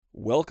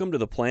Welcome to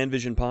the Plan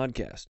Vision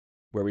Podcast,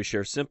 where we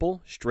share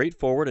simple,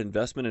 straightforward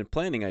investment and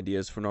planning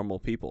ideas for normal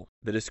people.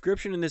 The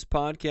description in this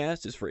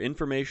podcast is for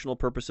informational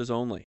purposes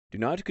only. Do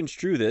not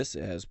construe this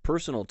as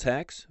personal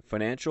tax,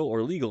 financial,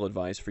 or legal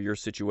advice for your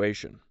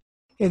situation.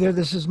 Hey there,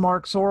 this is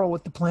Mark Zoril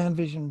with the Plan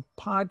Vision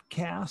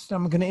Podcast.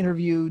 I'm going to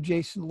interview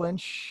Jason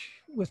Lynch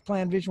with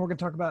Plan Vision. We're going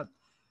to talk about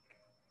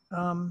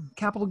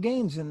capital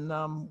gains and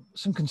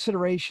some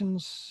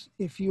considerations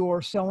if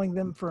you're selling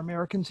them for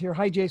Americans here.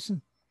 Hi,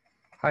 Jason.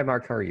 Hi,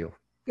 Mark. How are you?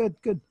 Good,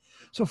 good.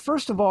 So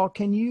first of all,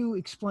 can you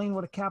explain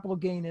what a capital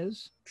gain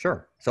is?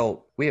 Sure.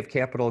 So we have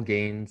capital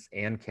gains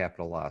and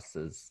capital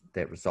losses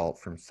that result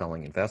from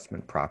selling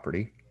investment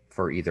property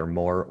for either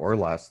more or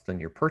less than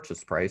your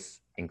purchase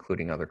price,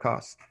 including other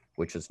costs,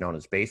 which is known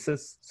as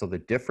basis. So the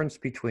difference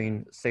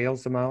between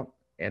sales amount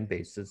and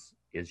basis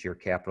is your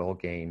capital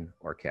gain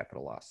or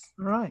capital loss.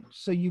 All right.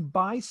 So you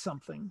buy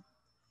something,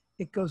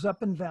 it goes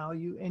up in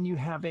value, and you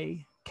have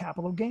a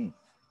capital gain.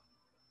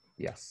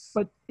 Yes.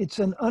 But it's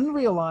an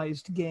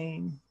unrealized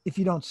gain if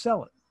you don't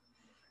sell it.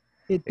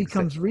 It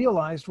becomes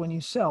realized when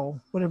you sell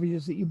whatever it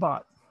is that you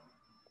bought.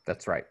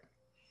 That's right.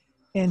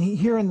 And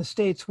here in the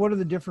States, what are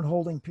the different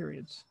holding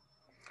periods?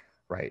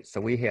 Right.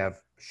 So we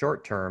have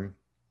short-term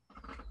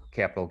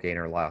capital gain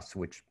or loss,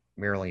 which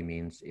merely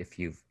means if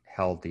you've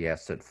held the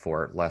asset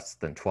for less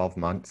than 12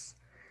 months,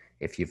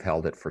 if you've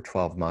held it for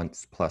 12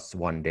 months plus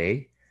 1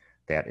 day,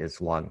 that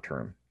is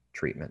long-term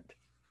treatment.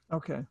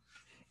 Okay.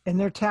 And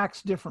they're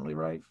taxed differently,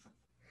 right?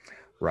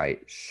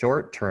 Right.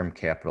 Short-term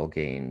capital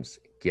gains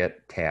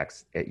get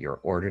taxed at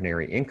your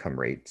ordinary income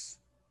rates,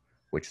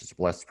 which is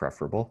less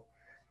preferable,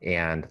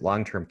 and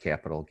long-term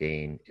capital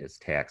gain is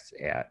taxed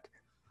at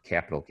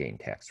capital gain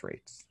tax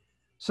rates.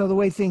 So the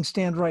way things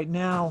stand right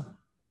now,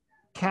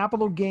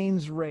 capital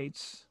gains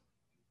rates,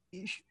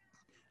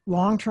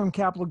 long-term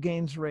capital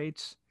gains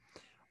rates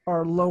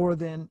are lower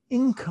than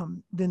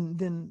income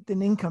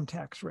income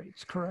tax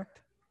rates, correct?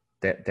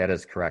 That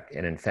is correct.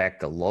 And in fact,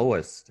 the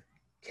lowest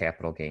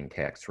capital gain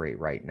tax rate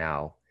right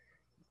now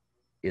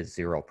is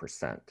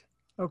 0%.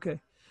 Okay.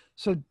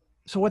 So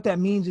what that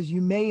means is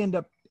you may end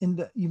up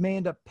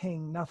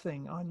paying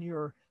nothing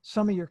on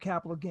some of your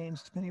capital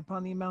gains, depending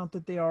upon the amount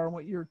that they are and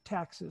what your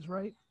tax is,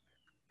 right?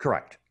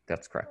 Correct.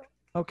 That's correct.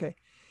 Okay.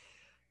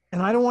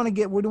 And we don't want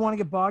to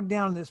get bogged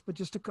down in this, but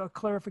just a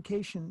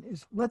clarification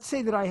is, let's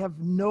say that I have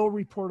no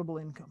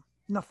reportable income,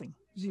 nothing,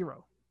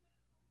 zero,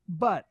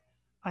 but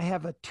I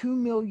have a $2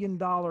 million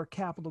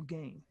capital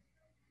gain.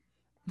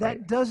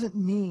 That doesn't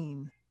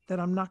mean that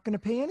I'm not going to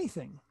pay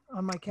anything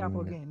on my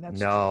capital gain.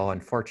 No,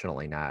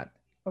 unfortunately not.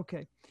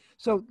 Okay.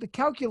 So the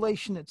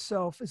calculation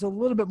itself is a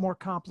little bit more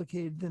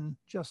complicated than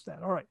just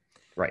that. All right.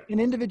 Right. And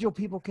individual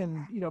people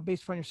can,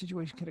 based upon your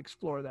situation, can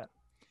explore that.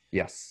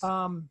 Yes.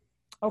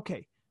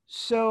 Okay.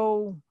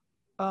 So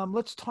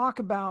let's talk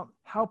about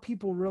how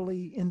people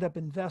really end up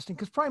investing,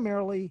 because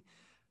primarily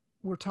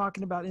we're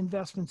talking about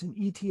investments in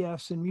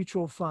ETFs and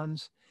mutual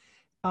funds.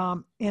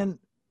 And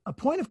a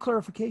point of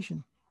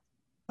clarification,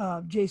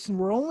 Jason,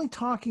 we're only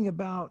talking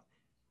about,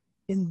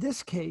 in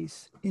this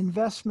case,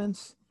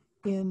 investments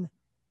in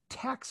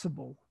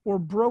taxable or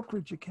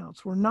brokerage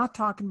accounts. We're not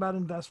talking about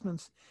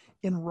investments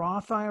in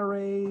Roth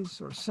IRAs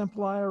or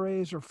simple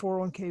IRAs or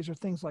 401ks or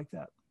things like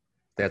that.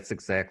 That's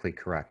exactly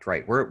correct.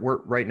 Right.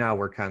 We're right now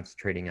we're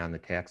concentrating on the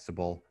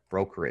taxable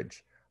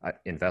brokerage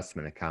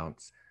investment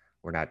accounts.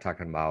 We're not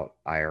talking about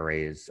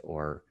IRAs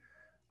or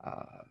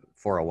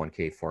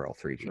 401k,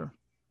 403b. Sure.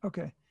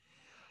 Okay.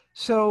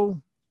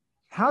 So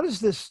how does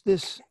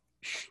these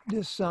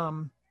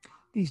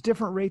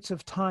different rates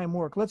of time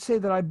work? Let's say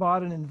that I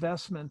bought an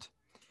investment.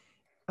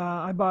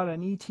 I bought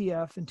an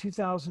ETF in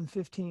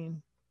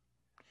 2015,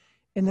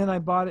 and then I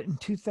bought it in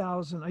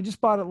 2000. I just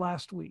bought it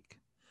last week.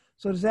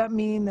 So does that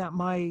mean that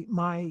my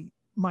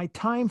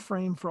time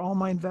frame for all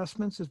my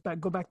investments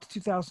go back to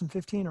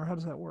 2015, or how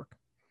does that work?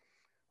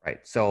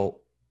 Right. So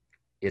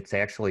it's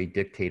actually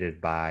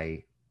dictated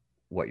by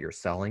what you're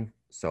selling.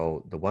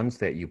 So the ones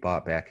that you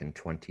bought back in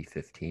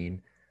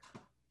 2015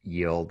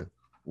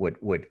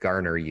 would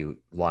garner you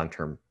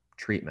long-term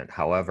treatment.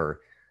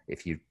 However,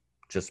 if you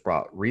just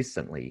bought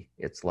recently,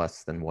 it's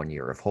less than 1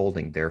 year of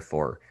holding.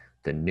 Therefore,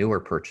 the newer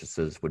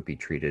purchases would be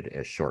treated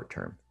as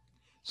short-term.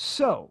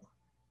 So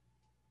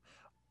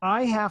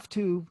I have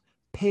to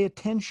pay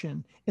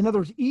attention. In other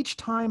words, each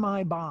time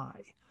I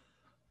buy,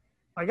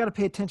 I got to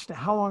pay attention to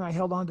how long I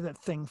held on to that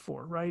thing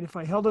for, right? If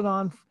I'm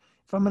going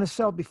to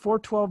sell it before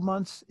 12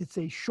 months, it's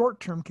a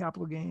short-term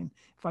capital gain.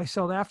 If I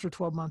sell it after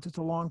 12 months, it's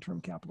a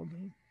long-term capital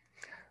gain.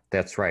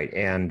 That's right.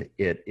 And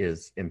it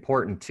is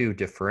important to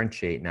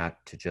differentiate,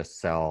 not to just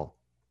sell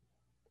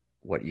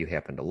what you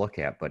happen to look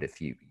at, but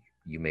if you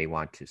may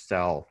want to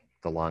sell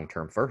the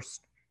long-term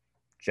first.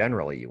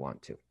 Generally, you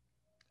want to.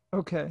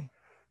 Okay.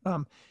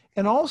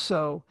 And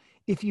also,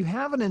 if you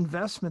have an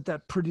investment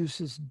that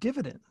produces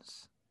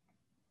dividends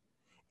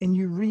and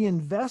you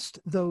reinvest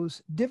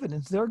those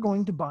dividends, they're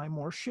going to buy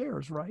more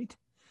shares, right?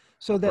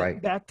 So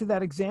that back to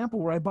that example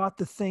where I bought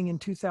the thing in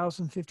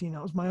 2015,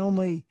 that was my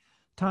only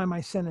time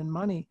I sent in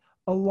money.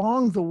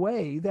 along the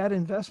way, that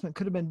investment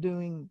could have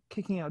been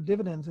kicking out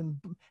dividends and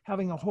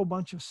having a whole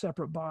bunch of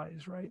separate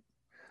buys, right?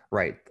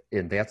 Right.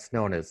 And that's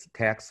known as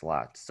tax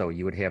lots. So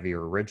you would have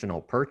your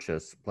original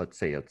purchase, let's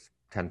say it's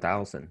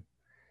 10,000.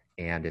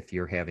 And if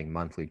you're having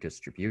monthly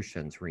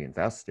distributions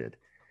reinvested,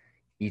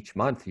 each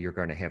month you're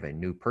going to have a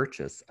new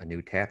purchase, a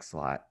new tax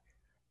lot.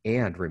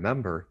 And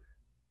remember,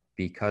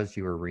 because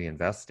you were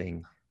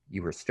reinvesting,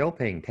 you were still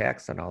paying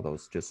tax on all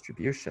those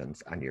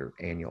distributions on your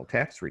annual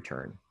tax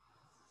return.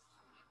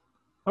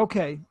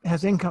 Okay,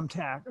 has income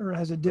tax or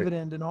has a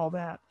dividend and all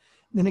that.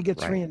 Then it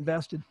gets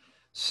reinvested.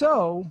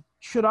 So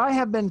should I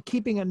have been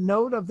keeping a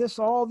note of this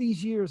all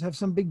these years, have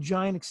some big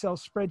giant Excel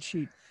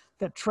spreadsheet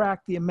that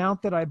tracked the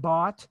amount that I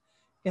bought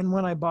and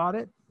when I bought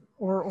it?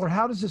 Or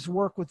how does this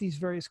work with these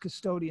various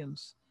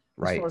custodians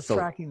as far as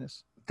tracking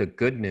this? The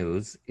good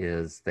news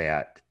is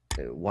that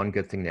one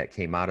good thing that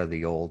came out of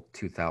the old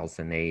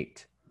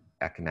 2008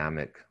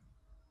 Economic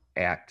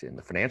Act in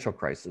the financial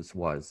crisis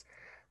was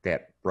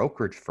that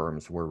brokerage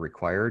firms were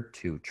required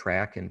to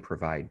track and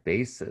provide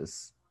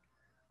basis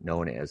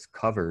known as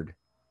covered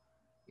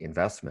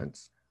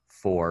investments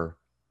for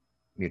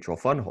mutual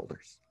fund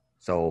holders.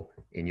 So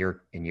in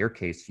your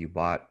case, you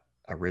bought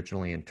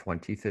originally in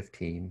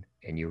 2015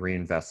 and you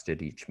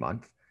reinvested each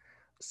month.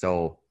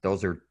 So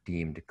those are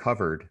deemed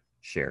covered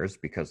shares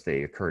because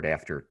they occurred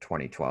after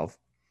 2012.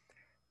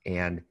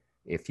 And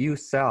if you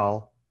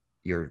sell,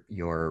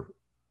 your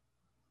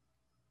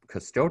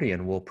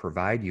custodian will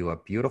provide you a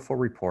beautiful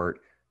report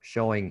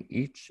showing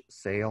each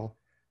sale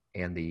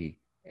and the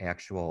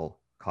actual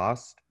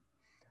cost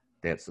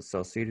that's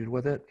associated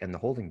with it and the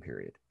holding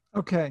period.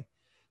 Okay.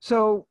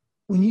 So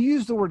when you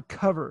use the word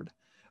covered,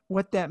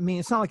 what that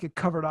means, it's not like a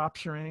covered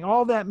option or anything.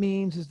 All that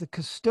means is the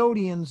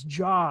custodian's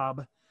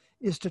job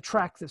is to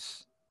track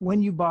this,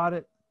 when you bought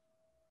it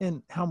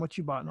and how much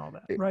you bought and all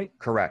that, right?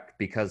 Correct.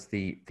 Because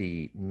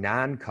the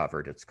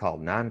non-covered, it's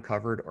called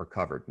non-covered or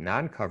covered.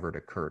 Non-covered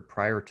occurred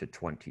prior to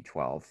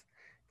 2012.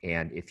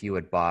 And if you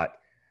had bought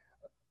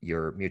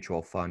your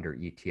mutual fund or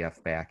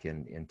ETF back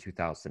in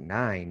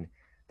 2009,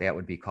 that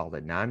would be called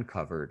a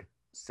non-covered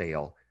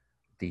sale.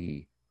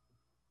 The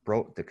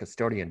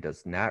custodian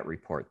does not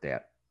report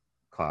that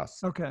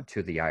cost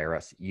to the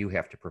IRS. You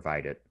have to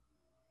provide it.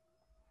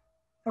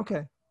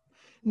 Okay.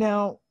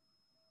 Now,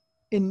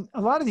 in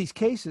a lot of these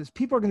cases,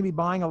 people are going to be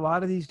buying a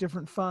lot of these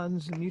different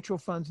funds and mutual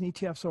funds and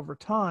ETFs over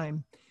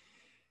time.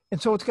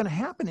 And so what's going to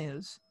happen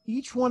is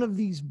each one of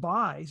these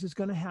buys is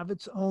going to have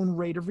its own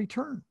rate of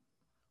return.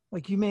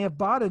 Like you may have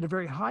bought at a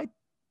very high,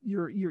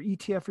 your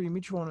ETF or your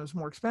mutual one was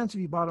more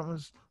expensive. You bought it when it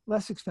was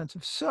less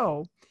expensive.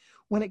 So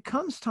when it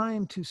comes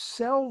time to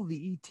sell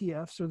the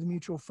ETFs or the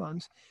mutual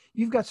funds,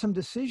 you've got some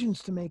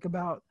decisions to make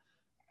about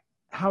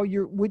how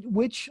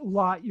which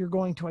lot you're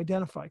going to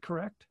identify,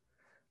 correct?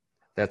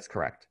 That's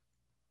correct.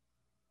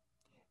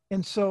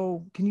 And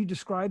so can you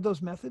describe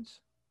those methods?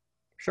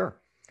 Sure.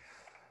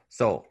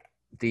 So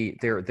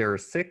there are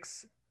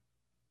 6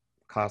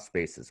 cost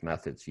basis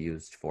methods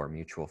used for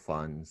mutual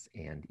funds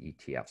and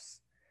ETFs.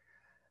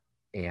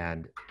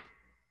 And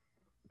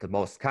the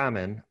most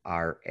common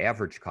are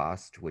average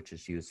cost, which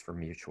is used for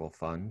mutual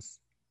funds,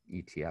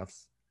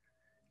 ETFs.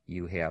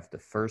 You have the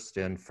first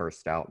in,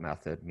 first out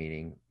method,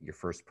 meaning your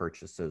first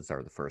purchases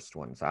are the first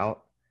ones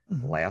out.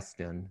 Mm-hmm. Last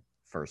in,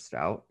 first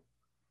out.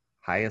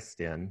 Highest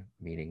in,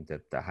 meaning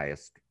that the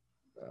highest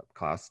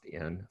cost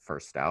in,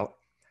 first out.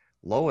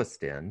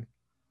 Lowest in,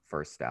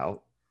 first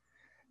out.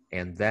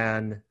 And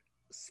then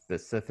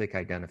specific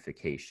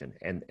identification.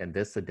 And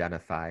this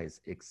identifies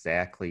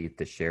exactly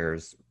the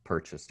shares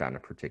purchased on a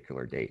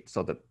particular date.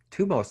 So the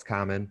 2 most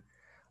common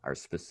are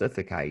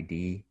specific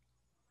ID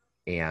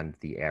and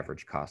the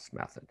average cost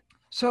method.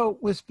 So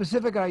with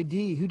specific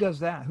ID, who does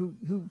that?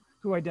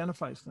 Who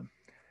identifies them?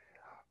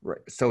 Right.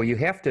 So you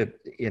have to,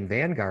 in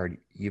Vanguard,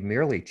 you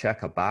merely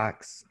check a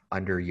box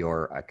under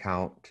your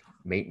account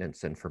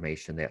maintenance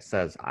information that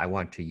says, I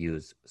want to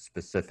use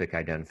specific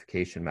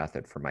identification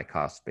method for my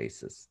cost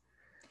basis.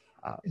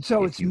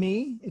 So it's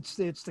me, it's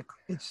the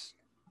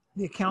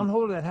account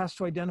holder that has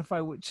to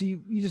identify what, so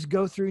you just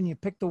go through and you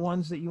pick the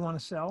ones that you want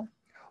to sell?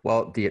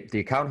 Well, the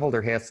account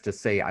holder has to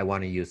say, I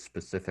want to use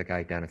specific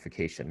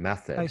identification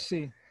method. I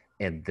see.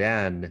 And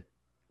then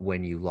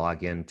when you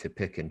log in to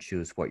pick and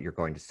choose what you're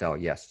going to sell,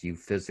 yes, you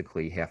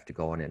physically have to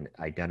go in and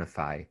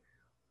identify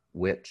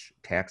which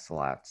tax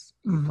lots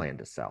you plan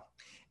to sell.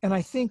 And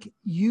I think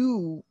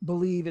you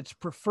believe it's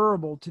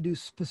preferable to do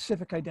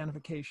specific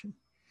identification.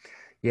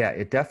 Yeah,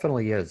 it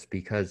definitely is,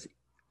 because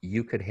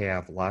you could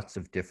have lots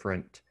of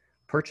different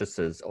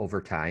purchases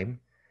over time.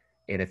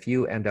 And if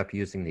you end up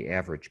using the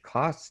average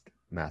cost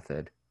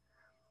method,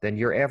 then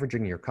you're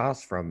averaging your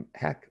costs from,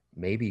 heck,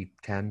 maybe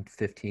 10,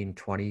 15,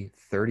 20,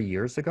 30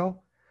 years ago.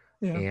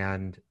 Yeah.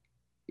 And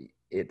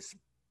it's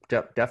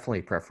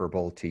definitely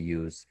preferable to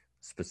use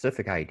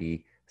specific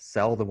ID,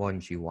 sell the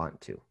ones you want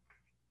to.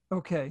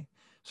 Okay.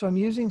 So I'm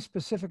using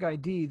specific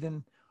ID,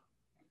 then,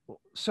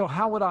 so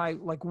how would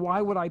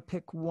why would I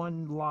pick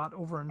one lot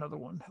over another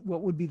one?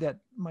 What would be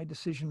my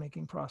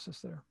decision-making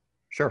process there?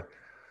 Sure.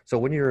 So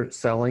when you're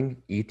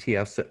selling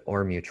ETFs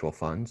or mutual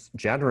funds,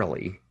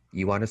 generally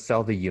you want to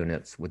sell the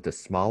units with the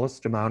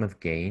smallest amount of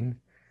gain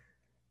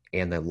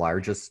and the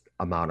largest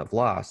amount of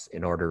loss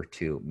in order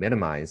to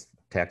minimize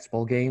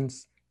taxable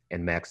gains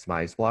and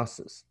maximize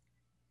losses.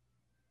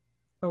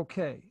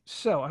 Okay,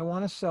 so I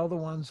want to sell the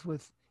ones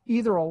with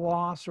either a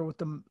loss or with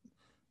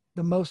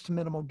the most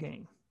minimal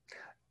gain.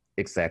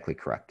 Exactly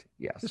correct.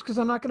 Yes. Just because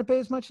I'm not going to pay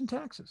as much in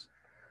taxes.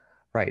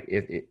 Right.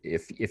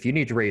 If you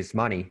need to raise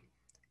money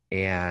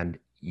and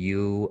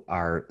you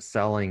are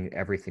selling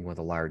everything with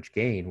a large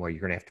gain, well, you're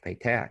going to have to pay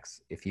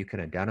tax. If you can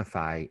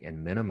identify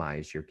and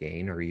minimize your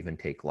gain or even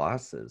take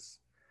losses,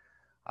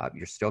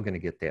 you're still going to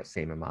get that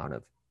same amount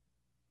of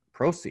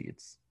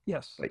proceeds.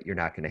 Yes. But you're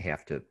not going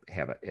to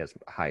have as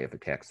high of a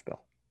tax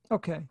bill.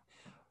 Okay.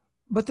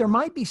 But there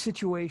might be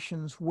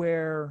situations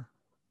where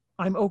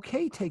I'm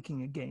okay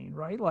taking a gain,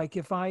 right? Like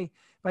if I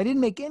didn't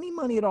make any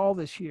money at all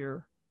this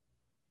year,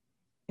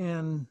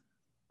 and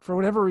for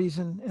whatever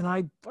reason, and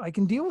I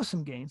can deal with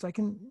some gains.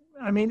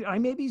 I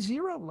may be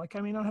zero. Like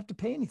I may not have to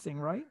pay anything,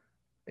 right?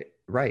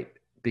 Right.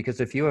 Because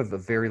if you have a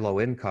very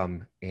low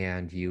income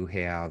and you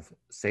have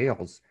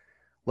sales,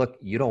 look,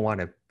 you don't want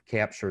to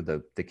capture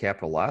the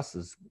capital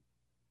losses.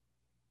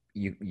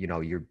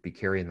 You'd be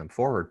carrying them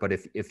forward. But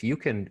if you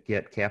can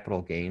get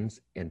capital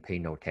gains and pay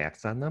no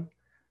tax on them,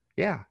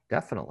 yeah,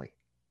 definitely.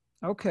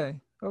 Okay.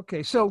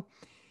 So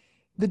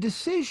the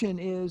decision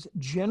is,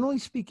 generally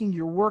speaking,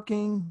 you're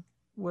working,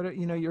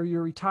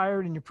 you're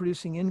retired and you're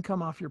producing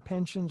income off your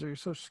pensions or your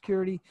Social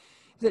Security,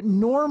 that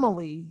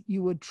normally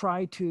you would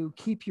try to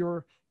keep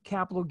your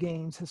capital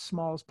gains as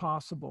small as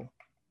possible,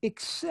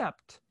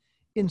 except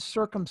in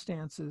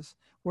circumstances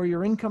where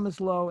your income is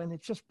low and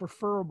it's just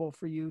preferable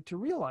for you to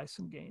realize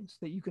some gains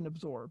that you can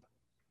absorb.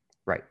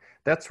 Right.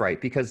 That's right.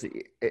 Because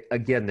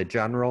again, the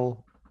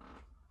general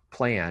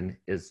plan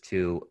is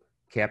to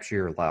capture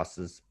your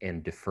losses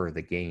and defer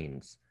the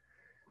gains.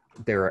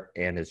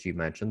 And as you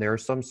mentioned, there are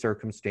some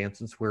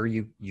circumstances where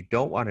you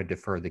don't want to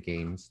defer the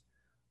gains,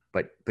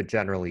 but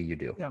generally you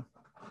do. Yeah.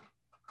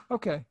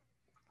 Okay.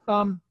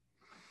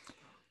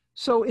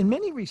 So in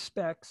many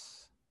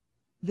respects,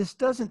 this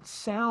doesn't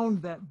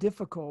sound that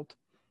difficult,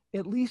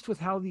 at least with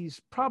how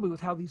these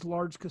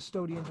large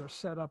custodians are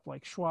set up,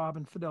 like Schwab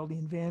and Fidelity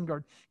and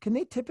Vanguard. Can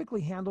they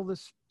typically handle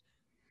this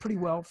pretty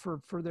well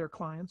for their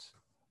clients?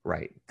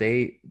 Right.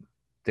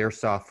 Their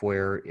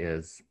software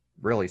is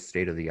really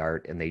state of the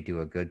art, and they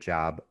do a good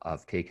job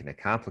of taking a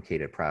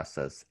complicated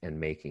process and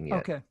making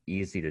it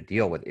easy to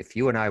deal with. If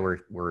you and I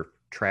were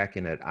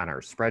tracking it on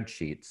our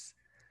spreadsheets,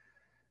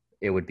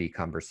 it would be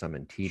cumbersome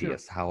and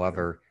tedious. Sure.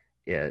 However,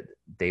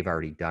 they've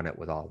already done it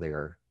with all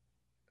their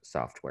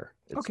software.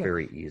 It's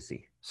very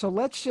easy. So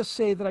let's just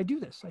say that I do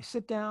this. I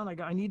sit down.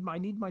 I need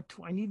my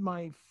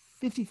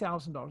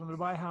 $50,000. I'm going to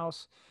buy a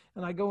house,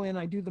 and I go in.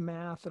 I do the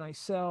math, and I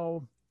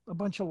sell a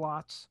bunch of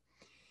lots,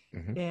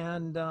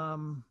 and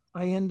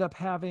I end up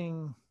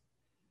having,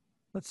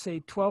 let's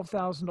say,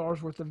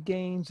 $12,000 worth of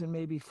gains and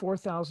maybe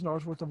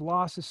 $4,000 worth of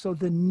losses. So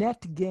the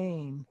net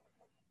gain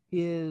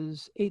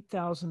is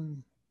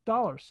 $8,000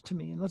 to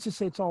me. And let's just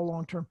say it's all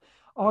long-term.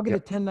 I'll get a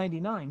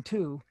 1099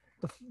 too,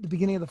 the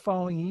beginning of the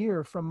following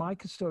year from my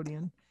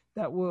custodian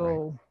that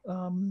will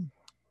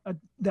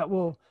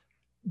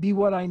be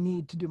what I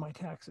need to do my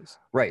taxes.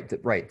 Right. The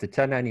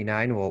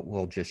 1099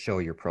 will just show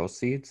your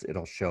proceeds.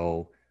 It'll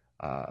show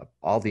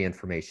all the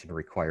information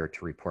required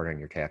to report on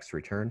your tax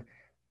return.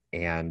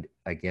 And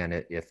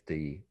again, if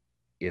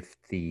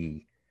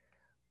the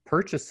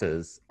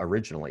purchases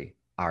originally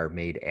are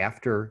made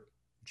after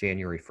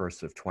January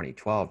 1st of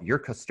 2012, your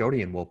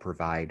custodian will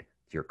provide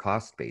your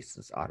cost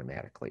basis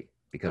automatically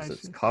because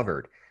it's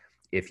covered.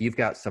 If you've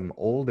got some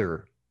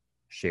older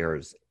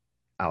shares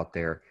out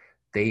there,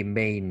 they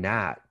may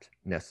not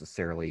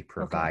necessarily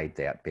provide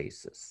that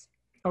basis.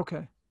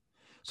 Okay.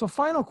 So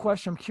final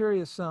question, I'm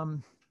curious, I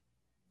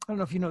don't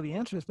know if you know the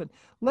answer to this, but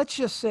let's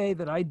just say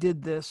that I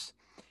did this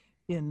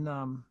in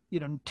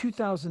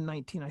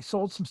 2019. I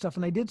sold some stuff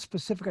and I did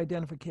specific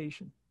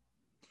identification.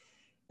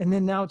 And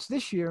then now it's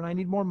this year and I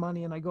need more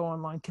money and I go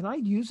online. Can I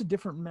use a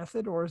different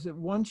method, or is it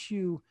once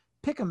you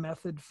pick a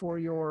method for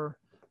your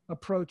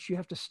approach, you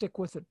have to stick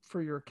with it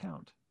for your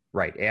account?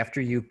 Right. After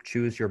you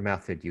choose your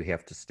method, you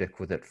have to stick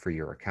with it for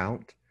your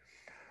account.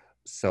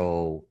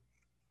 So,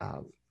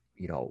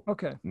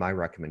 my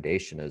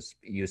recommendation is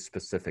use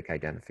specific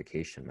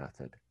identification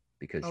method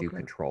because you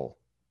control.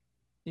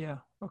 Yeah.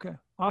 Okay.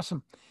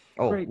 Awesome.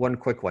 Oh, great. One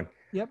quick one.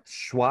 Yep.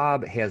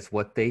 Schwab has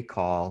what they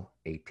call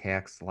a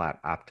tax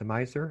lot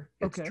optimizer.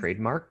 It's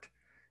trademarked,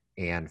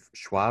 and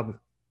Schwab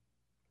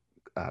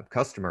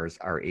customers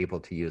are able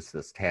to use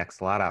this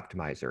tax lot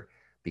optimizer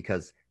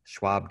because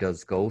Schwab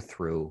does go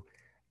through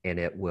and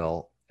it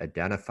will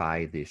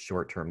identify the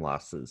short-term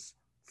losses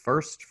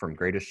first, from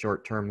greatest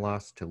short-term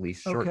loss to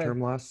least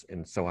short-term loss,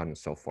 and so on and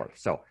so forth.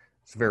 So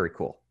it's very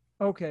cool.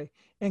 Okay.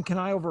 And can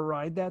I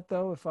override that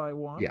though if I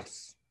want?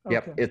 Yes.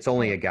 Yep. It's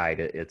only a guide.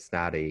 It's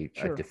not a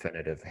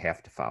definitive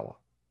have to follow.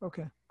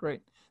 Okay.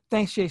 Great.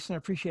 Thanks, Jason. I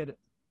appreciate it.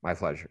 My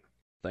pleasure.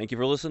 Thank you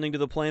for listening to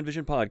the Plan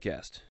Vision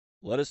Podcast.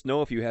 Let us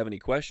know if you have any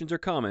questions or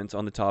comments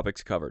on the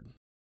topics covered.